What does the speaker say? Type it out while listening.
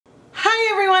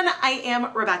everyone, I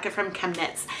am Rebecca from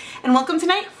ChemKnits, and welcome to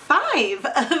night 5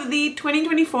 of the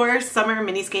 2024 Summer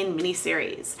Mini Skein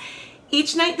mini-series.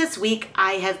 Each night this week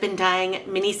I have been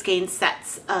dyeing mini skein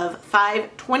sets of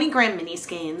 5 20-gram mini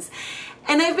skeins,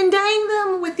 and I've been dyeing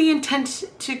them with the intent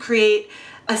to create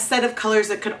a set of colors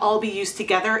that could all be used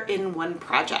together in one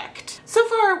project. So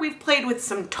far we've played with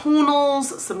some tonals,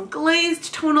 some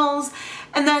glazed tonals,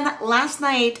 and then last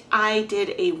night I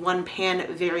did a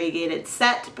one-pan variegated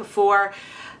set before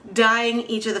dyeing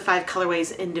each of the 5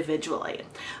 colorways individually.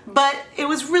 But it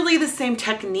was really the same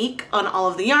technique on all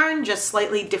of the yarn, just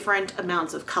slightly different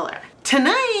amounts of color.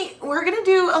 Tonight we're gonna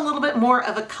do a little bit more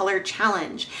of a color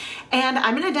challenge, and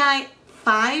I'm gonna dye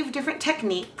 5 different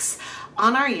techniques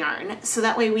on our yarn, so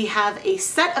that way we have a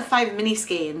set of 5 mini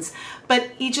skeins, but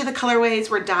each of the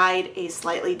colorways were dyed a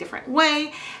slightly different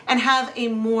way and have a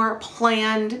more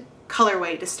planned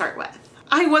colorway to start with.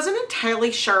 I wasn't entirely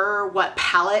sure what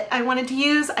palette I wanted to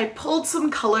use. I pulled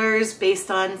some colors based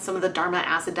on some of the Dharma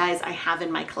acid dyes I have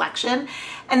in my collection,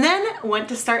 and then went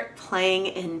to start playing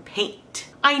in paint.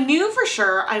 I knew for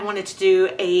sure I wanted to do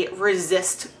a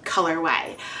resist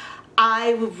colorway.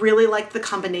 I really liked the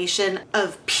combination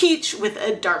of peach with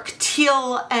a dark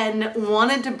teal and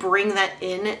wanted to bring that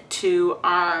in to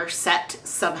our set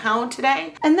somehow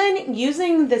today. And then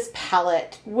using this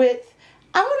palette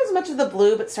without as much of the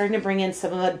blue, but starting to bring in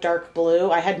some of the dark blue.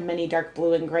 I had many dark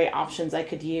blue and gray options I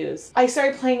could use. I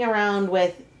started playing around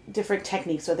with different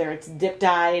techniques, whether it's dip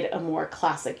dyed, a more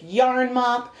classic yarn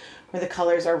mop, where the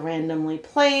colors are randomly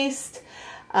placed,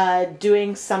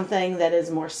 doing something that is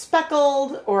more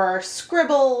speckled or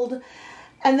scribbled,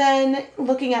 and then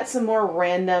looking at some more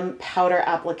random powder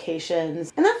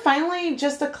applications, and then finally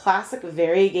just a classic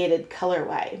variegated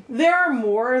colorway. There are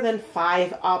more than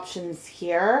 5 options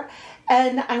here,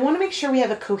 and I want to make sure we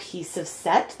have a cohesive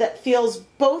set that feels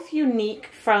both unique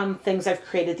from things I've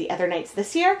created the other nights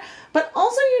this year, but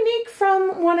also unique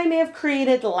from what I may have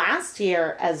created last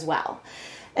year as well.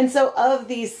 And so of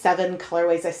these 7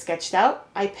 colorways I sketched out,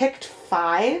 I picked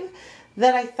 5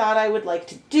 that I thought I would like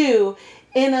to do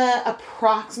in an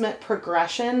approximate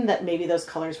progression that maybe those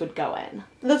colors would go in.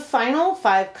 The final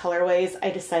 5 colorways I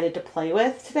decided to play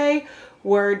with today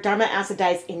were Dharma acid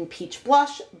dyes in peach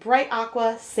blush, bright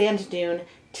aqua, sand dune,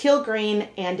 teal green,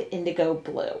 and indigo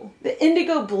blue. The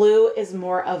indigo blue is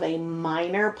more of a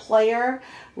minor player.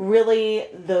 Really,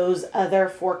 those other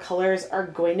 4 colors are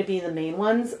going to be the main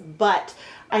ones, but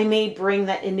I may bring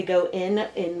that indigo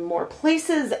in more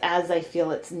places as I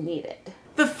feel it's needed.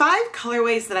 The 5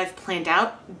 colorways that I've planned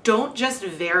out don't just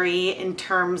vary in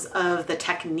terms of the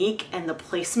technique and the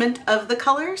placement of the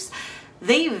colors.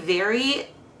 They vary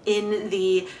in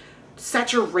the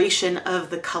saturation of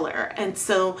the color. And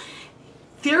so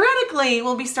theoretically,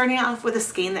 we'll be starting off with a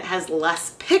skein that has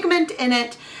less pigment in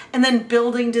it and then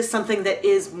building to something that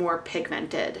is more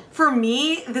pigmented. For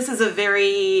me, this is a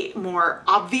very more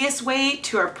obvious way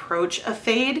to approach a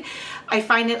fade. I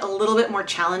find it a little bit more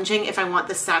challenging if I want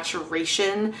the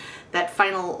saturation, that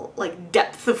final like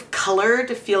depth of color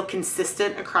to feel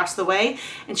consistent across the way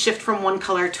and shift from one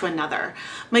color to another.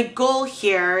 My goal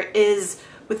here is,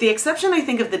 with the exception I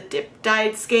think of the dip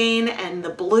dyed skein and the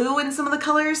blue in some of the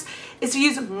colors, is to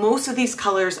use most of these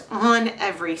colors on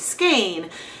every skein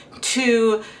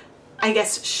to, I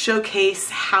guess, showcase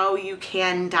how you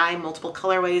can dye multiple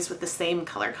colorways with the same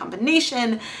color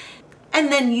combination and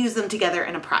then use them together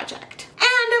in a project.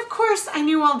 And of course, I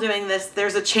knew while doing this,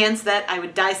 there's a chance that I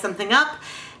would dye something up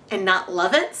and not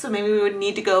love it, so maybe we would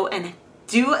need to go and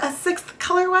do a 6th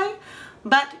colorway,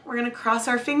 but we're gonna cross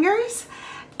our fingers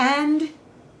and,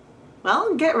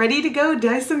 well, get ready to go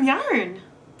dye some yarn.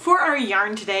 For our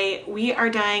yarn today, we are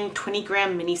dyeing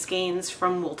 20-gram mini skeins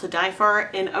from Wool to Dye For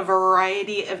in a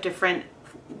variety of different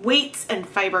weights and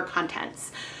fiber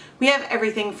contents. We have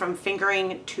everything from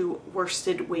fingering to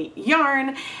worsted weight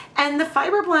yarn, and the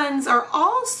fiber blends are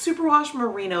all superwash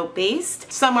merino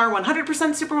based. Some are 100%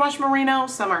 superwash merino,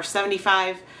 some are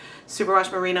 75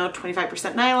 superwash merino,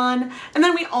 25% nylon, and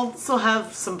then we also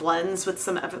have some blends with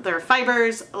some other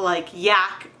fibers like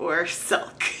yak or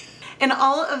silk. In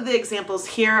all of the examples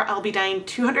here, I'll be dyeing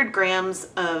 200 grams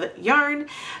of yarn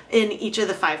in each of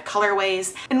the 5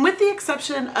 colorways. And with the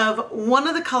exception of one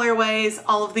of the colorways,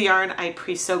 all of the yarn I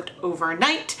pre-soaked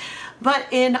overnight. But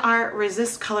in our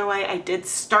resist colorway, I did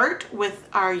start with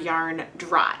our yarn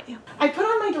dry. I put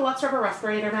on my deluxe rubber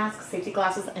respirator mask, safety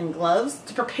glasses, and gloves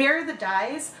to prepare the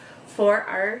dyes for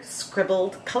our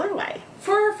scribbled colorway.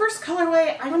 For our first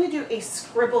colorway, I'm going to do a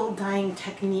scribble dyeing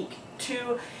technique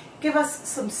to give us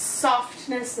some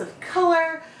softness of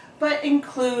color, but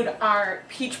include our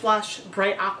peach blush,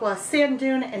 bright aqua, sand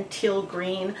dune, and teal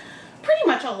green pretty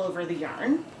much all over the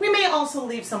yarn. We may also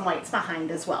leave some whites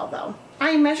behind as well though.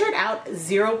 I measured out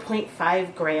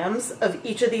 0.5 grams of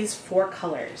each of these 4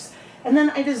 colors, and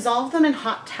then I dissolved them in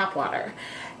hot tap water.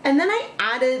 And then I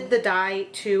added the dye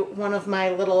to one of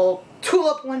my little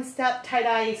Tulip one-step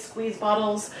tie-dye squeeze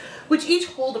bottles, which each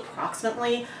hold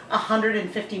approximately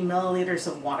 150 milliliters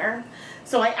of water.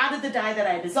 So I added the dye that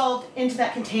I dissolved into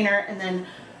that container and then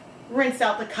rinsed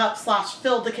out the cup /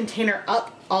 filled the container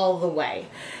up all the way.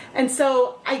 And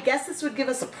so I guess this would give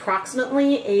us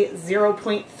approximately a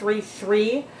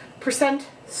 0.33%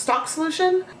 stock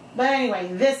solution. But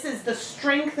anyway, this is the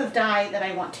strength of dye that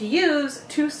I want to use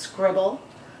to scribble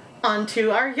onto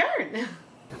our yarn.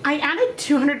 I added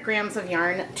 200 grams of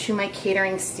yarn to my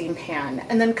catering steam pan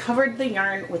and then covered the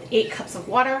yarn with 8 cups of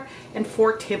water and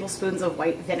 4 tablespoons of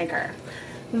white vinegar.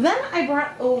 Then I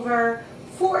brought over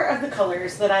 4 of the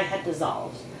colors that I had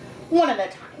dissolved, one at a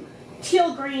time.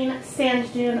 Teal green,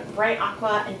 sand dune, bright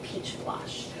aqua, and peach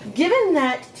blush. Given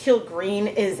that teal green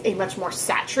is a much more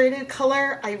saturated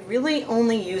color, I really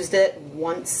only used it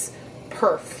once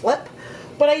per flip,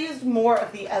 but I used more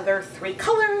of the other 3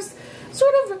 colors,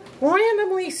 sort of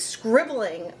randomly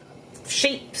scribbling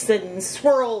shapes and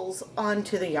swirls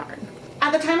onto the yarn.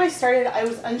 At the time I started, I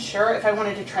was unsure if I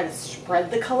wanted to try to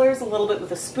spread the colors a little bit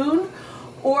with a spoon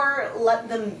or let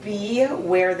them be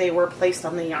where they were placed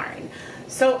on the yarn.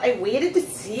 So I waited to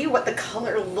see what the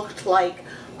color looked like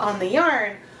on the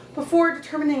yarn before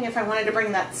determining if I wanted to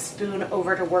bring that spoon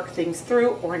over to work things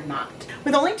through or not.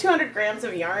 With only 200 grams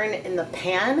of yarn in the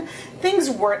pan, things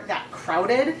weren't that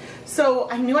crowded, so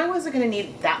I knew I wasn't going to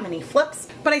need that many flips,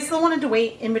 but I still wanted to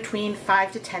wait in between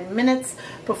 5 to 10 minutes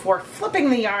before flipping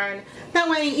the yarn. That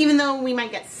way, even though we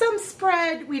might get some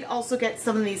spread, we'd also get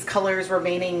some of these colors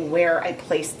remaining where I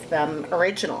placed them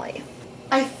originally.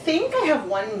 I think I have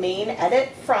one main edit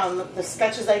from the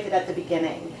sketches I did at the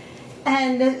beginning,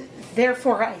 and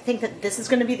therefore I think that this is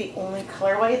going to be the only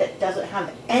colorway that doesn't have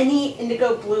any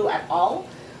indigo blue at all,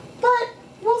 but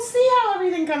we'll see how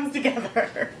everything comes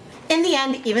together. In the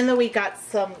end, even though we got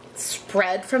some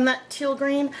spread from that teal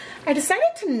green, I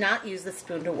decided to not use the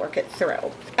spoon to work it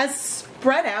through. As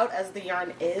spread out as the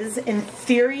yarn is, in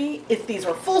theory, if these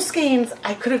were full skeins,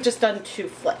 I could have just done 2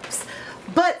 flips.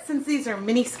 But since these are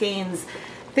mini skeins,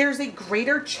 there's a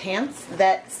greater chance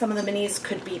that some of the minis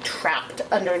could be trapped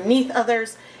underneath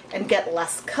others and get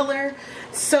less color.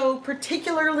 So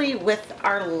particularly with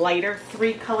our lighter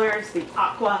 3 colors, the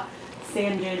aqua,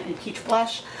 sand dune, and peach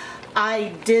blush,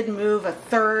 I did move a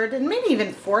 3rd and maybe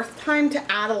even 4th time to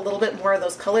add a little bit more of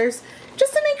those colors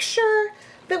just to make sure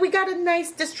that we got a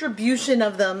nice distribution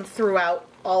of them throughout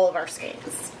all of our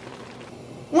skeins.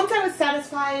 Once I was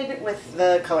satisfied with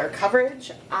the color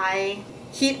coverage, I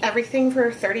heat everything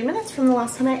for 30 minutes from the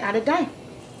last time I added dye.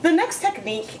 The next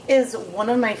technique is one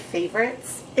of my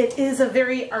favorites. It is a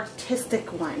very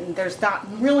artistic one. There's not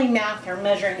really math or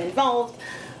measuring involved,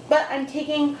 but I'm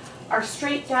taking our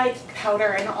straight dyed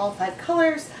powder in all 5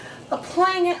 colors,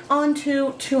 applying it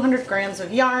onto 200 grams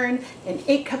of yarn and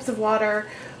 8 cups of water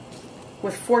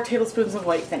with 4 tablespoons of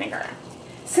white vinegar.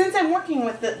 Since I'm working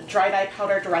with the dry dye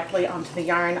powder directly onto the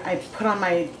yarn, I put on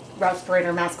my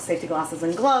respirator mask, safety glasses,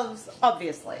 and gloves,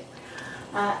 obviously.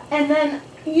 And then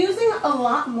using a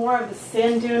lot more of the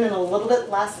sand dune and a little bit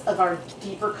less of our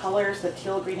deeper colors, the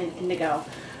teal, green, and indigo,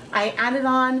 I added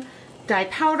on dye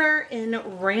powder in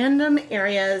random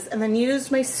areas and then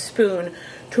used my spoon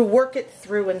to work it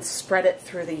through and spread it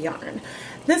through the yarn.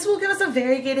 This will give us a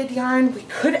variegated yarn. We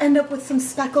could end up with some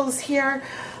speckles here,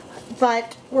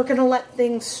 but we're going to let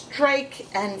things strike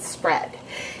and spread.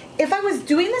 If I was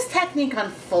doing this technique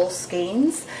on full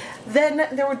skeins,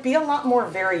 then there would be a lot more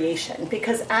variation,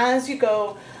 because as you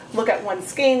go look at one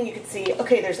skein, you can see,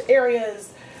 okay, there's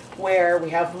areas where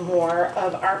we have more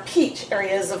of our peach,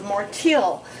 areas of more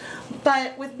teal.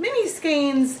 But with mini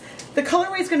skeins, the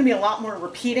colorway is going to be a lot more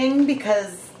repeating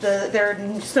because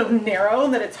they're so narrow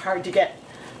that it's hard to get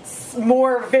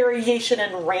more variation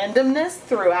and randomness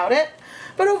throughout it.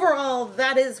 But overall,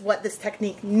 that is what this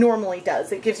technique normally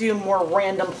does. It gives you a more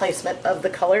random placement of the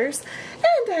colors,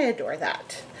 and I adore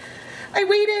that. I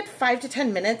waited 5 to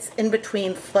 10 minutes in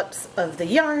between flips of the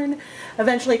yarn,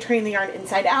 eventually turning the yarn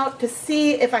inside out to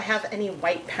see if I have any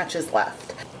white patches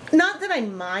left. Not that I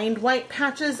mind white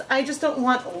patches, I just don't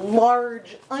want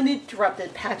large,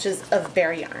 uninterrupted patches of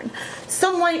bare yarn.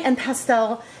 Some white and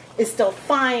pastel is still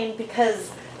fine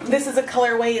because this is a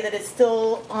colorway that is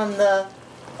still on the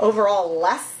overall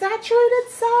less saturated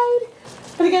side.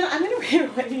 But again, I'm going to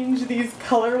rearrange these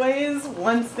colorways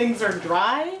once things are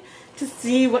dry to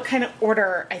see what kind of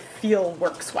order I feel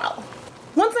works well.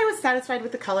 Once I was satisfied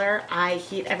with the color, I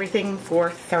heat everything for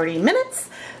 30 minutes,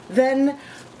 then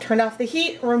turn off the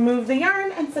heat, remove the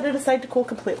yarn, and set it aside to cool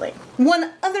completely.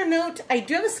 One other note, I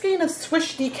do have a skein of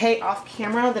Swish DK off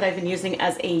camera that I've been using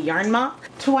as a yarn mop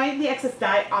to wipe the excess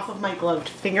dye off of my gloved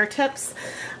fingertips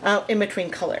in between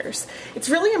colors. It's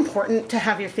really important to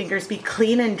have your fingers be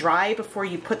clean and dry before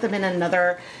you put them in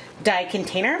another dye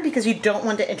container because you don't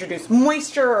want to introduce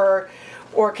moisture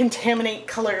or contaminate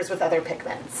colors with other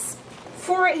pigments.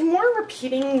 For a more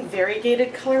repeating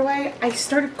variegated colorway, I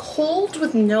started cold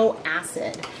with no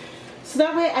acid. So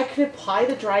that way I could apply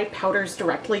the dry powders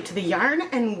directly to the yarn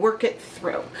and work it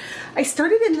through. I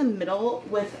started in the middle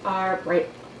with our bright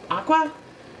aqua.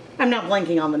 I'm now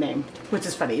blanking on the name, which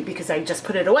is funny because I just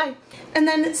put it away. And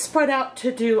then spread out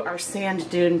to do our sand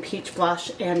dune, peach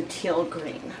blush, and teal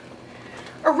green.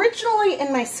 Originally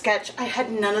in my sketch, I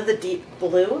had none of the deep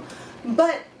blue,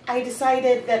 but I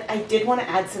decided that I did want to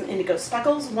add some indigo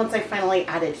speckles once I finally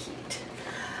added heat.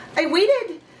 I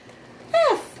waited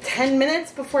 10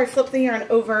 minutes before I flipped the yarn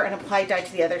over and applied dye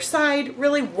to the other side,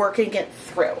 really working it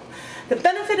through. The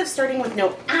benefit of starting with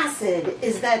no acid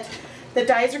is that the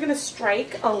dyes are going to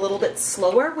strike a little bit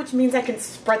slower, which means I can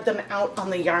spread them out on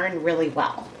the yarn really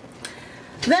well.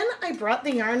 Then I brought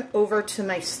the yarn over to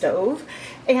my stove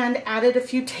and added a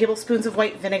few tablespoons of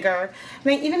white vinegar,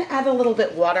 and I even added a little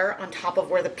bit water on top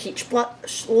of where the peach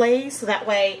blush lay, so that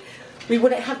way we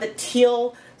wouldn't have the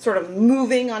teal sort of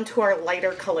moving onto our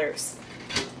lighter colors.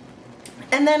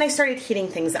 And then I started heating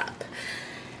things up.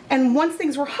 And once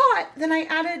things were hot, then I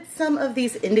added some of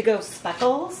these indigo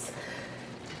speckles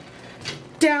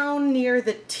down near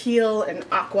the teal and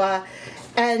aqua.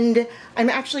 And I'm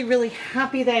actually really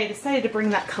happy that I decided to bring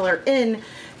that color in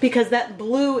because that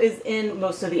blue is in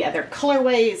most of the other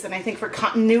colorways, and I think for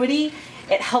continuity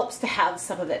it helps to have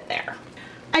some of it there.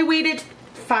 I waited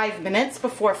 5 minutes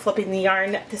before flipping the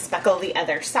yarn to speckle the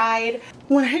other side.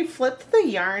 When I flipped the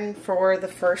yarn for the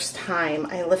first time,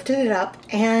 I lifted it up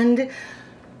and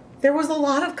there was a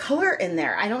lot of color in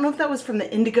there. I don't know if that was from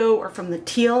the indigo or from the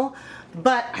teal,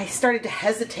 but I started to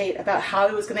hesitate about how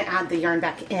I was going to add the yarn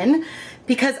back in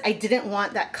because I didn't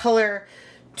want that color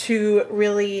to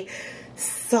really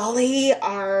sully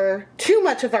too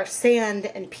much of our sand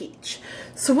and peach.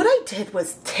 So what I did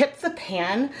was tip the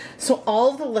pan so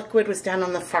all of the liquid was down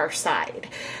on the far side.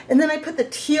 And then I put the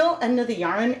teal end of the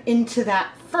yarn into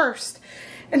that first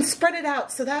and spread it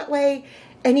out so that way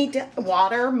any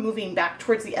water moving back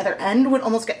towards the other end would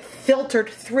almost get filtered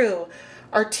through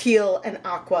our teal and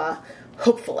aqua,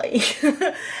 hopefully.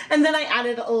 And then I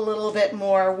added a little bit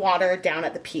more water down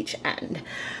at the peach end.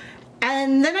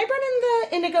 And then I brought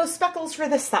in the indigo speckles for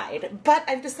this side, but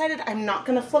I've decided I'm not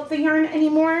going to flip the yarn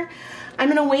anymore. I'm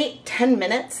going to wait 10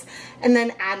 minutes and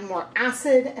then add more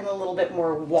acid and a little bit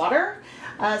more water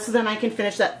so then I can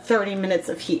finish that 30 minutes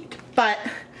of heat. But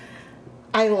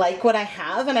I like what I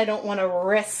have and I don't want to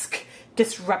risk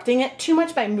disrupting it too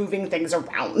much by moving things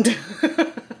around.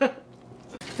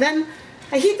 Then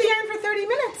I heat the yarn for 30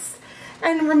 minutes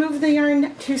and remove the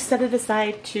yarn to set it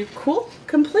aside to cool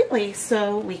completely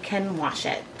so we can wash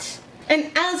it.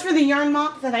 And as for the yarn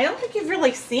mop that I don't think you've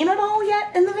really seen at all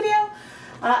yet in the video,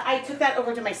 I took that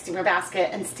over to my steamer basket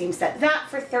and steam set that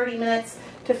for 30 minutes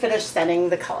to finish setting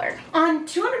the color. On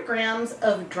 200 grams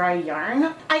of dry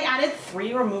yarn, I added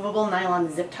 3 removable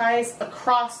nylon zip ties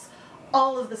across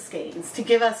all of the skeins to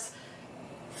give us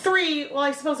 3, well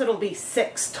I suppose it'll be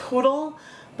 6 total,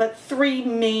 but 3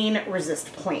 main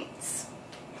resist points.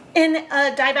 In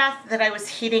a dye bath that I was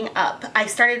heating up, I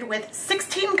started with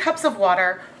 16 cups of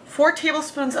water, 4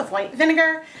 tablespoons of white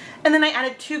vinegar, and then I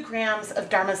added 2 grams of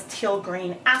Dharma's teal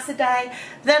green acid dye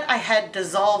that I had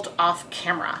dissolved off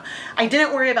camera. I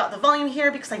didn't worry about the volume here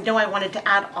because I know I wanted to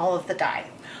add all of the dye.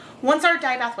 Once our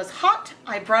dye bath was hot,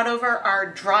 I brought over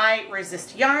our dry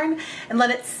resist yarn and let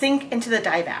it sink into the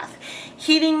dye bath,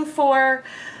 heating for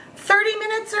 30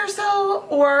 minutes or so,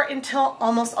 or until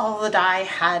almost all of the dye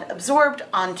had absorbed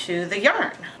onto the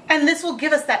yarn. And this will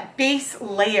give us that base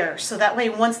layer, so that way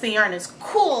once the yarn is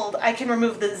cooled, I can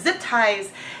remove the zip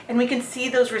ties and we can see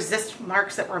those resist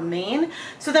marks that remain,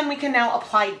 so then we can now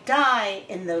apply dye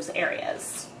in those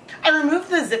areas. I removed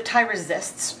the zip tie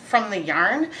resists from the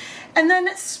yarn and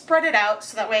then spread it out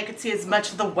so that way I could see as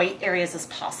much of the white areas as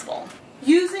possible.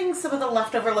 Using some of the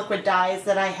leftover liquid dyes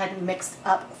that I had mixed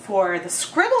up for the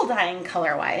Scribble dyeing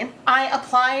colorway, I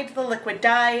applied the liquid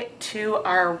dye to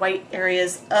our white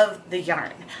areas of the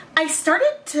yarn. I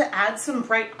started to add some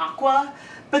bright aqua,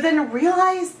 but then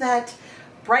realized that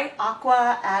bright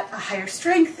aqua at a higher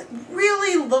strength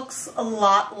really looks a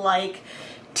lot like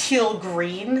teal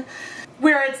green.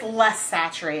 where it's less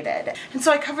saturated. And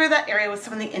so I cover that area with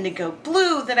some of the indigo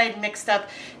blue that I'd mixed up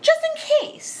just in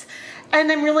case.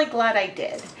 And I'm really glad I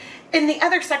did. In the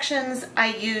other sections,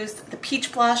 I used the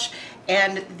peach blush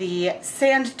and the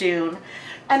sand dune.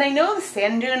 And I know the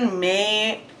sand dune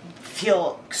may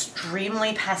feel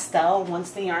extremely pastel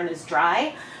once the yarn is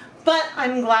dry, but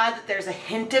I'm glad that there's a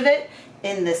hint of it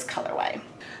in this colorway.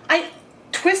 I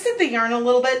twisted the yarn a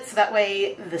little bit so that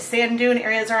way the sand dune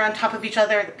areas are on top of each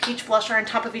other, the peach blush are on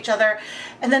top of each other,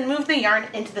 and then moved the yarn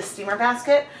into the steamer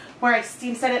basket where I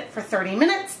steam set it for 30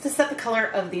 minutes to set the color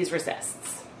of these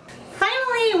resists.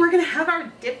 Finally, we're going to have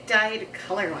our dip dyed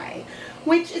colorway,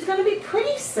 which is going to be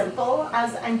pretty simple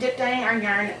as I'm dip dyeing our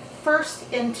yarn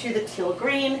first into the teal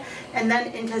green and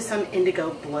then into some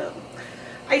indigo blue.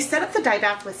 I set up the dye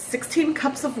bath with 16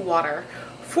 cups of water,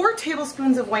 4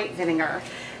 tablespoons of white vinegar,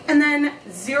 and then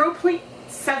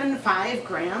 0.75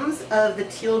 grams of the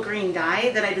teal green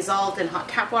dye that I dissolved in hot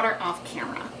tap water off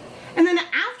camera. And then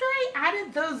after I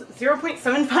added those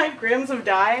 0.75 grams of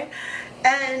dye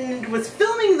and was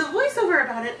filming the voiceover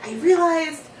about it, I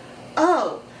realized,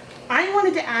 oh, I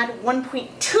wanted to add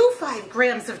 1.25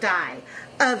 grams of dye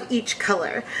of each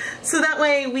color. So that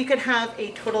way we could have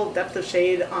a total depth of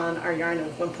shade on our yarn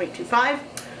of 1.25.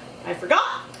 I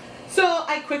forgot. So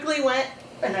I quickly went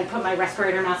and I put my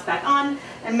respirator mask back on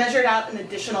and measured out an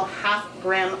additional ½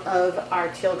 gram of our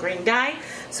teal green dye.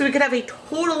 So we could have a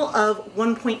total of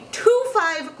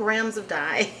 1.25 grams of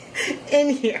dye in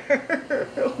here.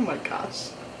 Oh my gosh.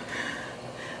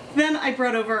 Then I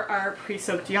brought over our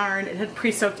pre-soaked yarn. It had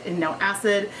pre-soaked in no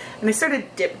acid, and I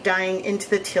started dip dyeing into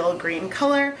the teal green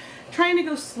color, trying to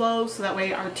go slow so that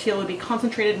way our teal would be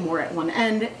concentrated more at one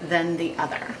end than the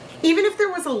other. Even if there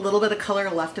was a little bit of color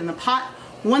left in the pot,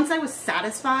 once I was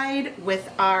satisfied with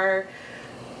our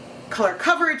color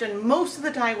coverage and most of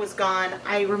the dye was gone,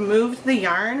 I removed the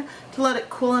yarn to let it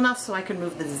cool enough so I could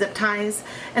move the zip ties,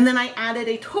 and then I added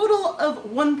a total of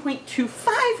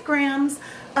 1.25 grams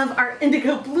of our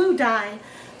indigo blue dye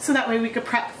so that way we could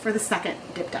prep for the second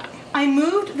dip dye. I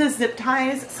moved the zip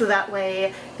ties so that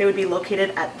way they would be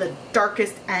located at the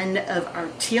darkest end of our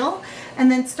teal,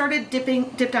 and then started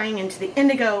dip dyeing into the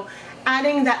indigo,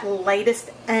 adding that lightest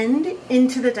end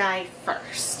into the dye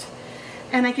first.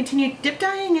 And I continued dip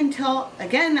dyeing until,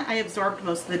 again, I absorbed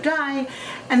most of the dye,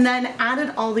 and then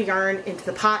added all the yarn into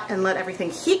the pot and let everything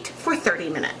heat for 30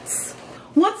 minutes.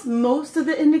 Once most of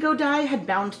the indigo dye had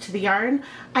bound to the yarn,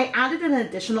 I added an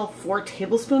additional 4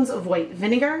 tablespoons of white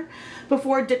vinegar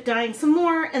before dip dyeing some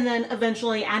more, and then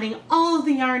eventually adding all of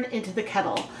the yarn into the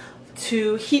kettle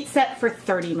to heat set for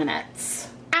 30 minutes.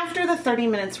 After the 30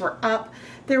 minutes were up,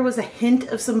 there was a hint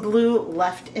of some blue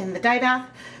left in the dye bath,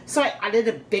 so I added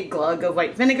a big glug of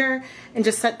white vinegar and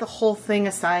just set the whole thing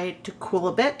aside to cool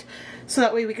a bit, so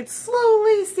that way we could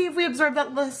slowly see if we absorbed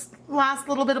that last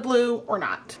little bit of blue or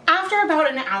not. After about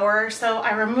an hour or so,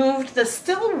 I removed the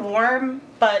still warm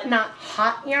but not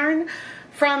hot yarn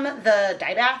from the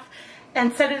dye bath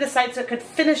and set it aside so it could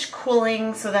finish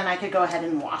cooling, so then I could go ahead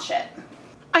and wash it.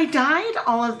 I dyed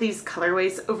all of these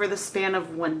colorways over the span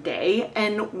of one day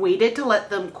and waited to let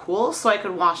them cool so I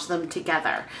could wash them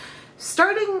together,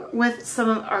 starting with some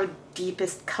of our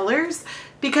deepest colors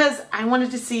because I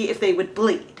wanted to see if they would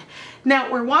bleed. Now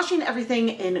we're washing everything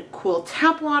in cool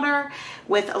tap water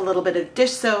with a little bit of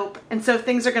dish soap, and so if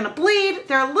things are going to bleed,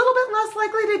 they're a little bit less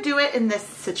likely to do it in this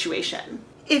situation.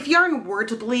 If yarn were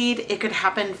to bleed, it could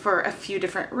happen for a few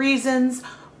different reasons.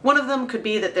 One of them could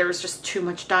be that there was just too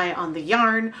much dye on the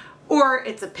yarn, or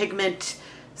it's a pigment.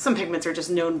 Some pigments are just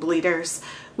known bleeders.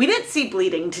 We didn't see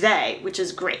bleeding today, which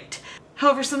is great.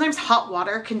 However, sometimes hot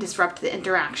water can disrupt the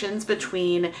interactions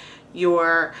between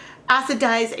your acid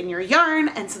dyes and your yarn,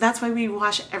 and so that's why we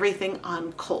wash everything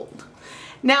on cold.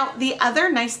 Now, the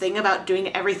other nice thing about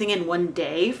doing everything in one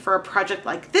day for a project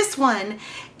like this one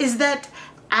is that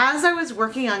as I was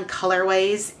working on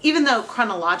colorways, even though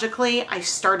chronologically I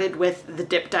started with the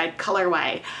dip dyed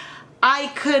colorway, I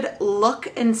could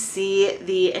look and see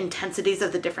the intensities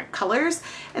of the different colors,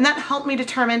 and that helped me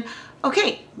determine,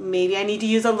 okay, maybe I need to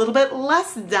use a little bit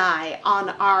less dye on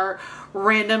our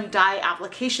random dye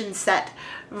application set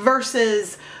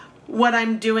versus what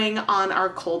I'm doing on our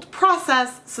cold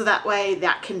process, so that way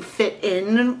that can fit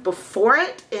in before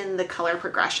it in the color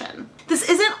progression. This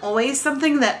isn't always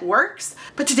something that works,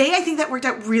 but today I think that worked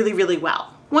out really, really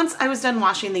well. Once I was done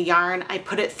washing the yarn, I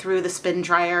put it through the spin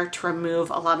dryer to remove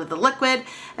a lot of the liquid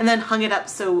and then hung it up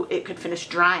so it could finish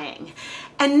drying.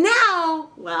 And now,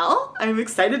 well, I'm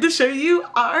excited to show you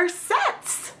our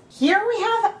sets. Here we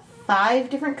have 5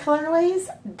 different colorways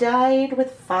dyed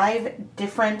with 5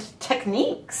 different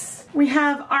techniques. We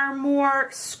have our more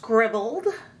scribbled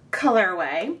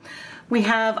colorway. We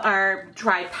have our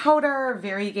dry powder,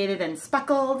 variegated and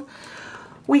speckled.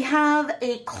 We have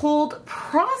a cold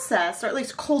process, or at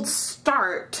least cold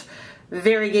start,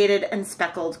 variegated and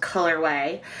speckled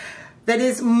colorway that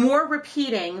is more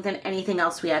repeating than anything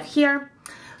else we have here.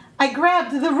 I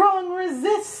grabbed the wrong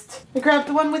resist. I grabbed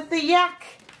the one with the yak.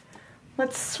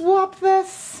 Let's swap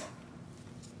this.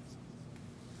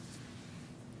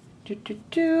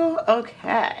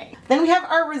 Okay. Then we have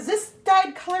our resist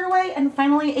dyed colorway and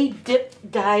finally a dip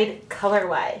dyed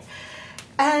colorway.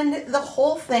 And the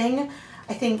whole thing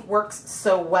I think works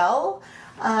so well.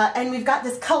 And we've got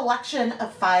this collection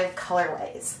of 5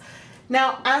 colorways.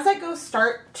 Now, as I go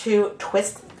start to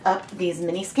twist up these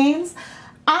mini skeins,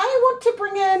 I want to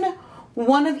bring in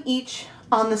one of each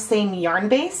on the same yarn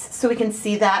base so we can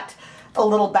see that a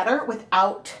little better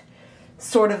without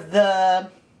sort of the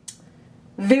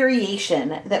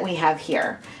variation that we have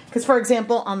here. Because for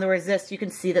example, on the resist, you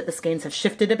can see that the skeins have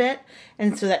shifted a bit,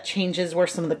 and so that changes where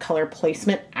some of the color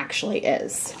placement actually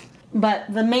is.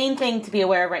 But the main thing to be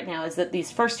aware of right now is that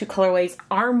these first 2 colorways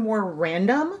are more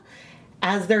random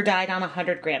as they're dyed on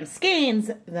 100 gram skeins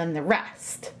than the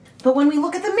rest. But when we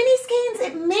look at the mini skeins,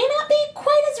 it may not be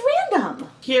quite as random.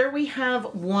 Here we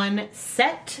have one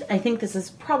set. I think this is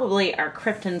probably our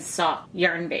Krypton sock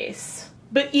yarn base.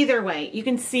 But either way, you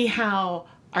can see how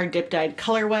our dip dyed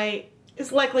colorway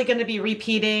is likely going to be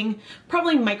repeating,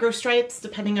 probably micro stripes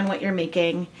depending on what you're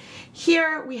making.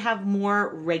 Here we have more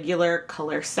regular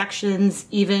color sections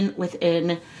even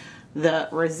within the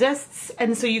resists,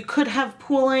 and so you could have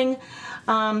pooling,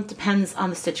 depends on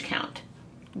the stitch count.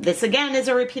 This again is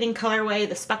a repeating colorway.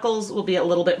 The speckles will be a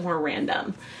little bit more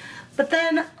random. But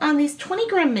then on these 20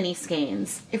 gram mini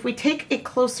skeins, if we take a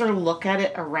closer look at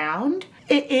it around,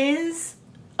 it is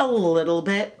a little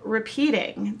bit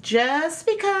repeating, just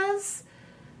because,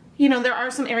 you know, there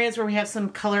are some areas where we have some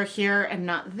color here and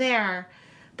not there,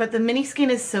 but the mini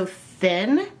skein is so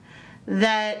thin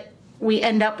that we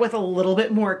end up with a little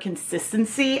bit more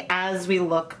consistency as we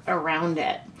look around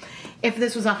it. If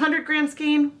this was a 100 gram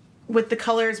skein with the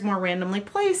colors more randomly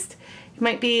placed, it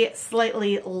might be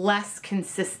slightly less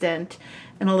consistent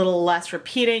and a little less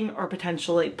repeating or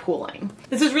potentially pooling.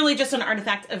 This is really just an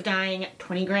artifact of dyeing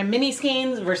 20 gram mini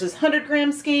skeins versus 100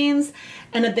 gram skeins,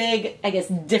 and a big, I guess,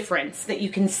 difference that you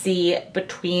can see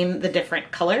between the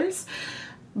different colors.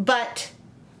 But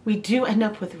we do end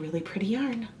up with really pretty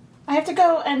yarn. I have to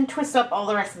go and twist up all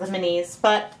the rest of the minis,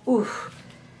 but oof,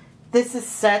 this is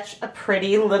such a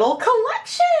pretty little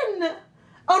collection.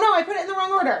 Oh no, I put it in the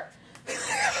wrong order.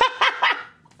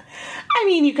 I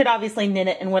mean, you could obviously knit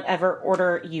it in whatever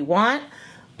order you want,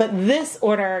 but this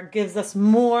order gives us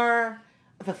more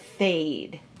of a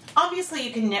fade. Obviously,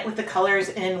 you can knit with the colors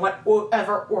in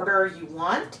whatever order you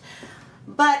want,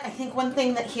 but I think one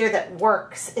thing that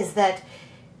works is that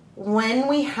when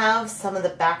we have some of the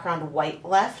background white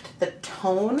left, the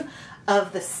tone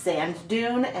of the sand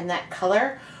dune and that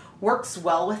color works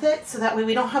well with it, so that way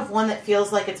we don't have one that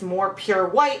feels like it's more pure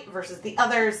white versus the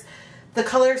others. The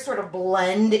colors sort of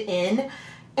blend in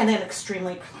an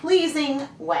extremely pleasing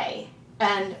way.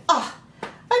 And oh,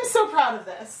 I'm so proud of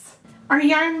this. Our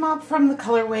yarn mop from the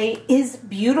colorway is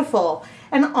beautiful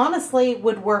and honestly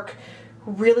would work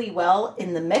really well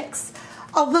in the mix.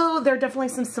 Although there are definitely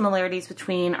some similarities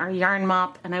between our yarn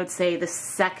mop and I would say the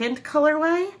second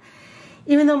colorway,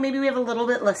 even though maybe we have a little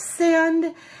bit less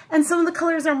sand and some of the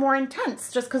colors are more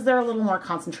intense just because they're a little more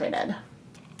concentrated.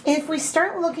 If we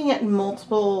start looking at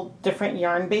multiple different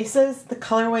yarn bases, the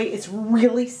colorway is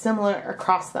really similar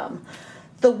across them.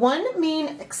 The one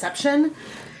main exception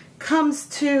comes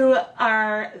to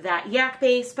that yak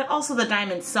base, but also the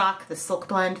diamond sock, the silk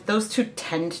blend. Those two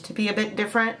tend to be a bit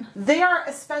different. They are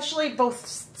especially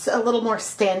both a little more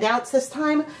standouts this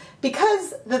time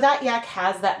because that yak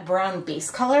has that brown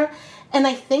base color, and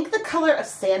I think the color of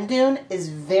sand dune is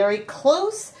very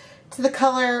close to the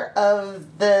color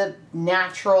of the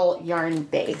natural yarn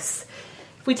base.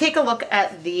 If we take a look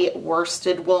at the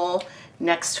worsted wool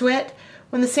next to it,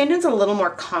 when the sand dune's a little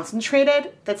more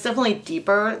concentrated, that's definitely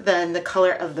deeper than the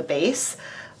color of the base.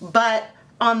 But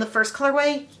on the first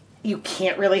colorway, you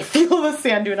can't really feel the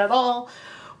sand dune at all,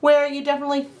 where you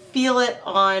definitely feel it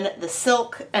on the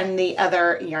silk and the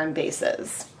other yarn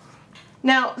bases.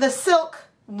 Now, the silk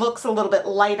looks a little bit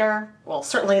lighter, well,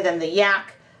 certainly than the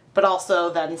yak, but also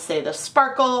than, say, the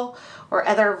sparkle or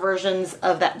other versions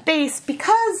of that base,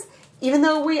 because even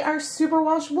though we are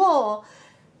superwash wool,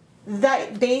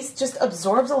 that base just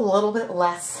absorbs a little bit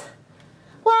less.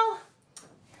 Well,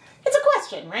 it's a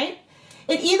question, right?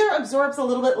 It either absorbs a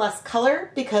little bit less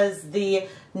color because the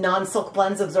non-silk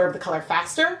blends absorb the color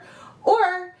faster,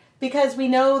 or because we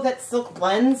know that silk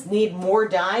blends need more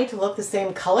dye to look the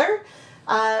same color.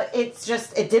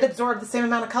 It did absorb the same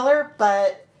amount of color,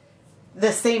 but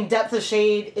the same depth of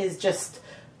shade is just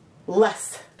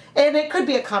less. And it could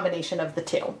be a combination of the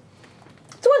two.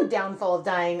 It's one downfall of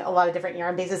dyeing a lot of different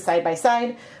yarn bases side by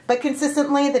side, but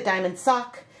consistently the diamond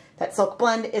sock, that silk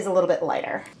blend, is a little bit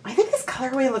lighter. I think this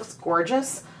colorway looks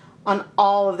gorgeous on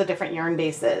all of the different yarn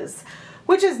bases,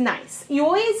 which is nice. You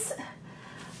always,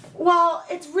 well,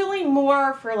 it's really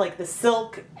more for like the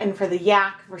silk and for the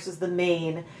yak versus the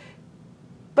mane.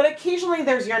 But occasionally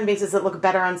there's yarn bases that look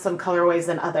better on some colorways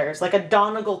than others. Like a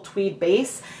Donegal tweed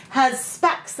base has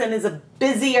specks and is a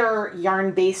busier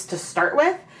yarn base to start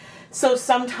with. So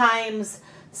sometimes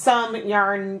some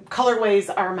yarn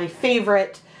colorways are my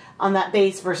favorite on that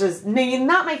base versus maybe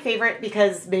not my favorite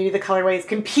because maybe the colorway is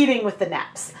competing with the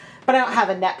neps. But I don't have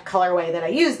a nep colorway that I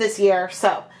use this year,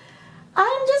 so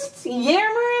I'm just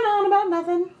yammering on about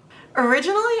nothing.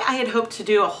 Originally, I had hoped to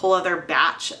do a whole other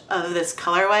batch of this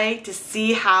colorway to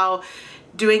see how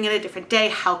doing it a different day,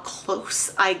 how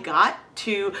close I got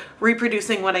to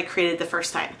reproducing what I created the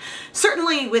first time.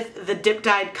 Certainly with the dip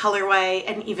dyed colorway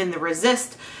and even the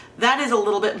resist, that is a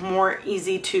little bit more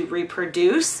easy to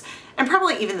reproduce, and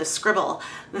probably even the scribble,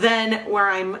 than where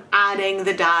I'm adding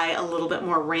the dye a little bit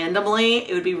more randomly.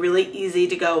 It would be really easy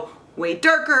to go way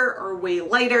darker or way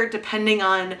lighter depending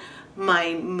on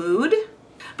my mood.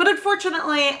 But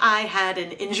unfortunately, I had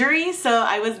an injury, so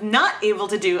I was not able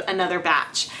to do another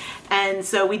batch. And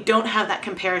so we don't have that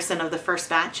comparison of the first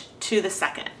batch to the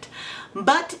second.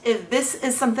 But if this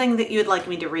is something that you would like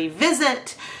me to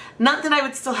revisit, not that I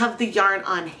would still have the yarn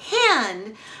on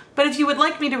hand, but if you would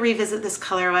like me to revisit this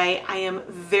colorway, I am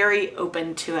very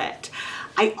open to it.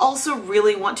 I also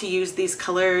really want to use these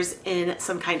colors in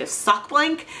some kind of sock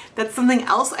blank. That's something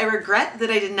else I regret that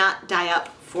I did not dye up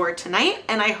for tonight,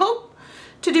 and I hope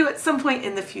to do at some point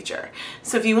in the future.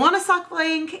 So if you want a sock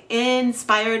blank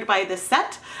inspired by this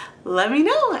set, let me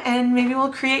know and maybe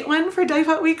we'll create one for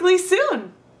Dyebath Weekly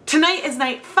soon. Tonight is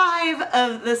night 5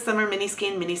 of the Summer Mini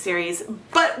Skein mini-series,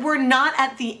 but we're not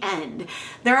at the end.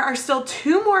 There are still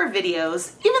 2 more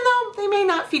videos, even though they may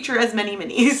not feature as many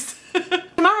minis.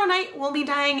 Tomorrow night we'll be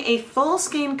dyeing a full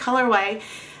skein colorway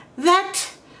that,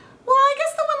 well, I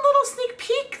guess the one little sneak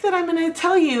peek that I'm going to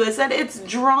tell you is that it's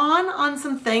drawn on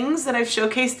some things that I've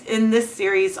showcased in this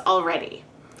series already.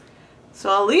 So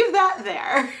I'll leave that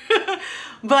there.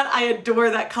 But I adore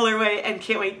that colorway and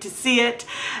can't wait to see it.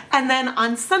 And then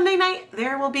on Sunday night,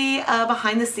 there will be a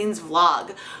behind the scenes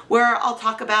vlog where I'll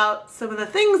talk about some of the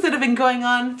things that have been going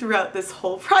on throughout this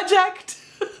whole project.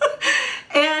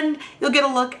 And you'll get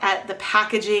a look at the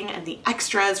packaging and the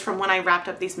extras from when I wrapped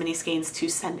up these mini skeins to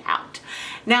send out.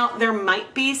 Now, there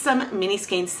might be some mini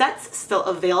skein sets still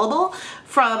available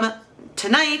from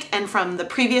tonight and from the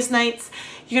previous nights.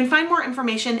 You can find more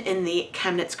information in the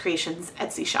ChemKnits Creations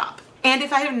Etsy shop. And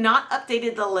if I have not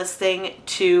updated the listing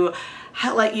to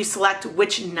let you select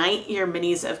which night your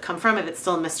minis have come from, if it's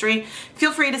still a mystery,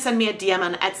 feel free to send me a DM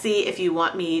on Etsy if you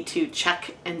want me to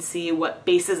check and see what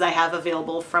bases I have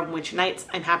available from which nights.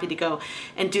 I'm happy to go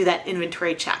and do that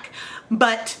inventory check.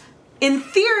 But in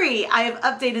theory, I have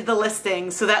updated the listing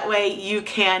so that way you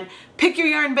can pick your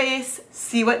yarn base,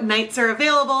 see what nights are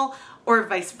available, or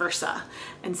vice versa.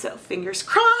 And so fingers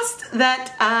crossed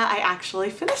that I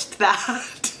actually finished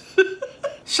that.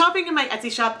 Shopping in my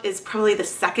Etsy shop is probably the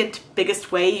second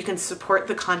biggest way you can support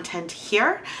the content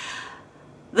here.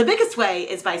 The biggest way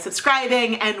is by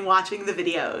subscribing and watching the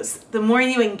videos. The more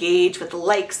you engage with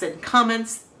likes and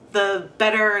comments, the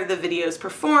better the videos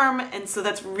perform, and so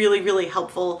that's really, really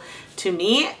helpful to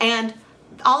me. And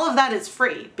all of that is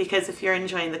free, because if you're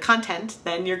enjoying the content,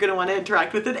 then you're gonna wanna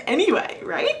interact with it anyway,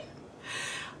 right?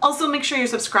 Also, make sure you're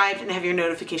subscribed and have your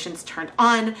notifications turned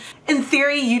on. In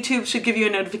theory, YouTube should give you a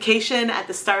notification at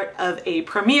the start of a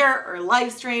premiere or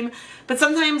live stream, but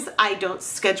sometimes I don't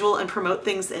schedule and promote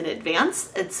things in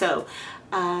advance. And so,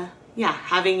 yeah,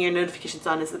 having your notifications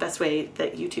on is the best way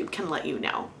that YouTube can let you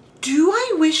know. Do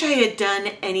I wish I had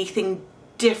done anything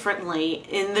differently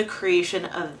in the creation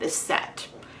of this set?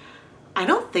 I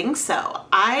don't think so.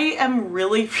 I am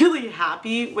really, really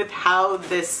happy with how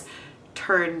this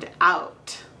turned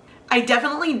out. I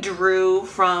definitely drew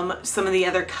from some of the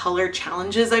other color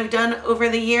challenges I've done over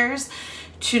the years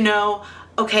to know,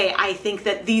 okay, I think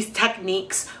that these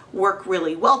techniques work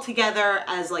really well together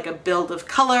as like a build of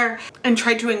color, and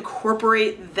tried to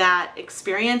incorporate that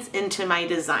experience into my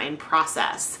design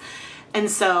process. And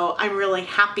so I'm really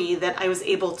happy that I was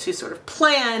able to sort of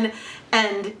plan,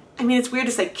 and I mean, it's weird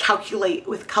to say calculate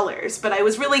with colors, but I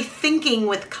was really thinking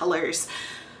with colors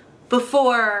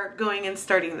before going and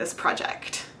starting this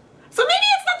project. So maybe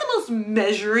it's not the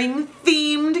measuring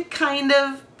themed kind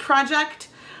of project,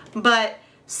 but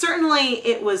certainly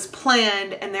it was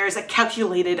planned and there's a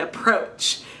calculated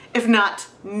approach, if not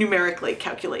numerically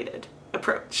calculated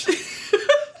approach.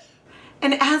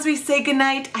 And as we say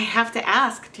goodnight, I have to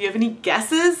ask, do you have any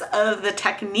guesses of the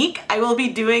technique I will be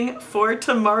doing for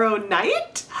tomorrow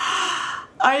night?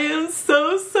 I am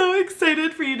so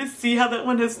excited for you to see how that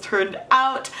one has turned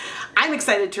out. I'm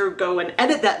excited to go and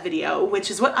edit that video,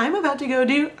 which is what I'm about to go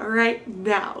do right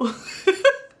now.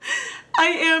 I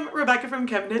am Rebecca from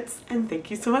ChemKnits, and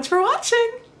thank you so much for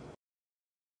watching.